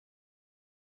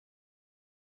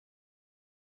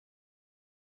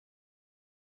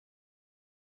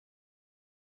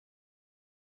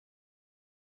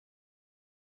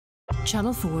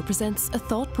Channel 4 presents a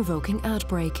thought-provoking ad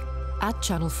break. At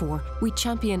Channel 4, we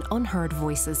champion unheard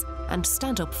voices and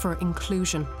stand up for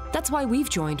inclusion. That's why we've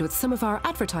joined with some of our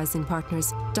advertising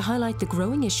partners to highlight the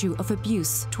growing issue of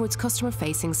abuse towards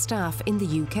customer-facing staff in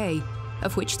the UK,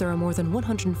 of which there are more than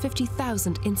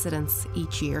 150,000 incidents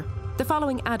each year. The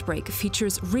following ad break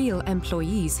features real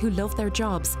employees who love their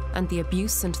jobs and the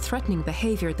abuse and threatening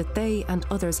behaviour that they and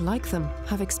others like them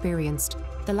have experienced.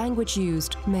 The language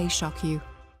used may shock you.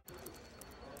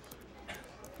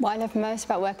 What I love most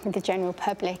about working with the general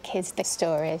public is the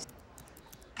stories.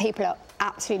 People are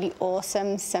absolutely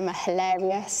awesome, some are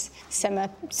hilarious, some are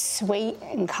sweet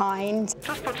and kind.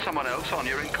 Just put someone else on,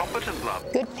 you're incompetent,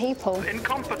 love. Good people.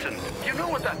 Incompetent. You know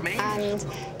what that means? And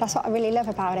that's what I really love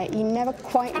about it. You never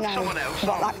quite know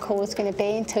what that call's going to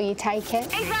be until you take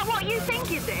it. Is that what you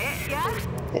think, is it? Yeah?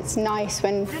 It's nice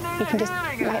when you can just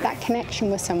make that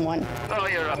connection with someone. Oh,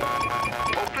 you're a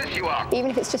hopeless, you are. Even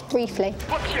if it's just briefly.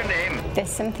 What's your name? There's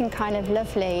something kind of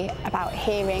lovely about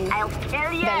hearing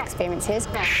their experiences.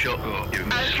 Shut up, you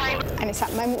And it's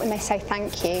that moment when they say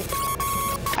thank you.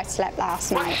 I slept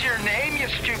last night. What's your name, you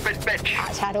stupid bitch?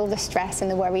 I had all the stress and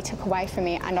the worry took away from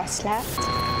me and I slept.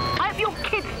 I hope your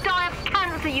kids die of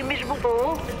cancer, you miserable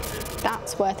ball.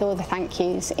 That's worth all the thank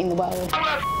yous in the world. I'm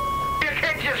gonna your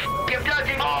kids, you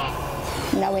dirty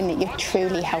Knowing that you're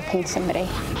truly helping somebody.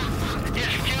 You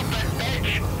stupid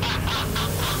bitch.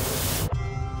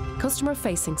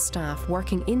 Customer-facing staff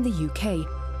working in the UK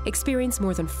experience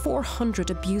more than 400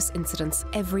 abuse incidents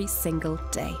every single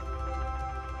day.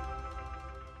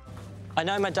 I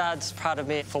know my dad's proud of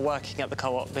me for working at the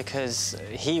Co-op because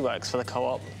he works for the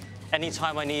Co-op.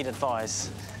 Anytime I need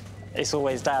advice, it's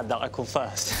always Dad that I call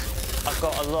first. I've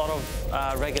got a lot of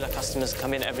regular customers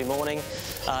come in every morning,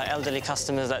 elderly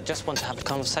customers that just want to have a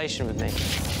conversation with me.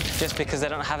 Just because they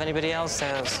don't have anybody else,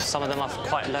 some of them are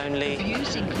quite lonely.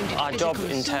 Our job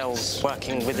entails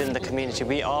working within the community.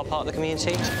 We are part of the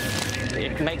community.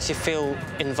 It makes you feel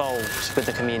involved with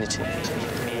the community.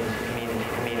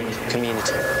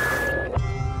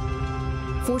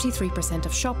 43%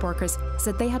 of shop workers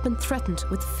said they had been threatened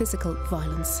with physical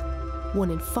violence. 1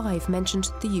 in 5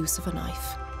 mentioned the use of a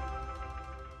knife.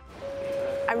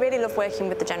 I really love working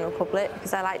with the general public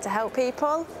because I like to help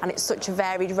people and it's such a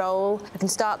varied role. I can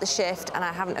start the shift and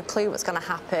I haven't a clue what's going to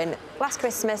happen. Last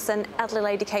Christmas an elderly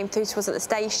lady came through to us at the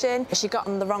station. She got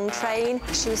on the wrong train.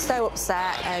 She was so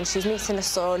upset and she was meeting her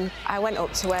son. I went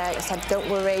up to her and said, don't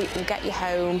worry, we'll get you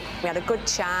home. We had a good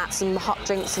chat, some hot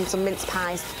drinks and some mince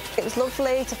pies. It was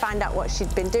lovely to find out what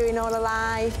she'd been doing all her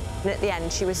life. And at the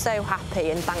end she was so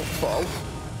happy and thankful.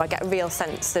 I get a real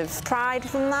sense of pride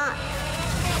from that.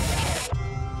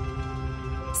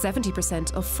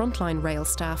 70% of frontline rail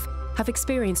staff have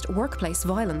experienced workplace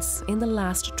violence in the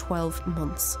last 12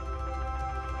 months.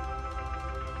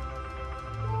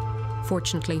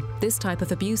 Fortunately, this type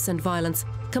of abuse and violence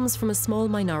comes from a small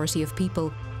minority of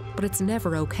people, but it's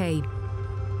never okay.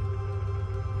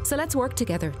 So let's work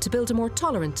together to build a more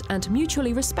tolerant and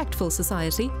mutually respectful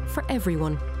society for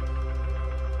everyone.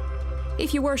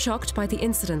 If you were shocked by the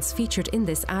incidents featured in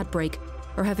this ad break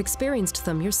or have experienced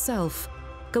them yourself,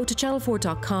 go to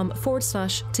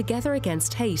channel4.com/Together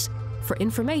Against Hate for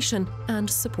information and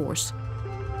support.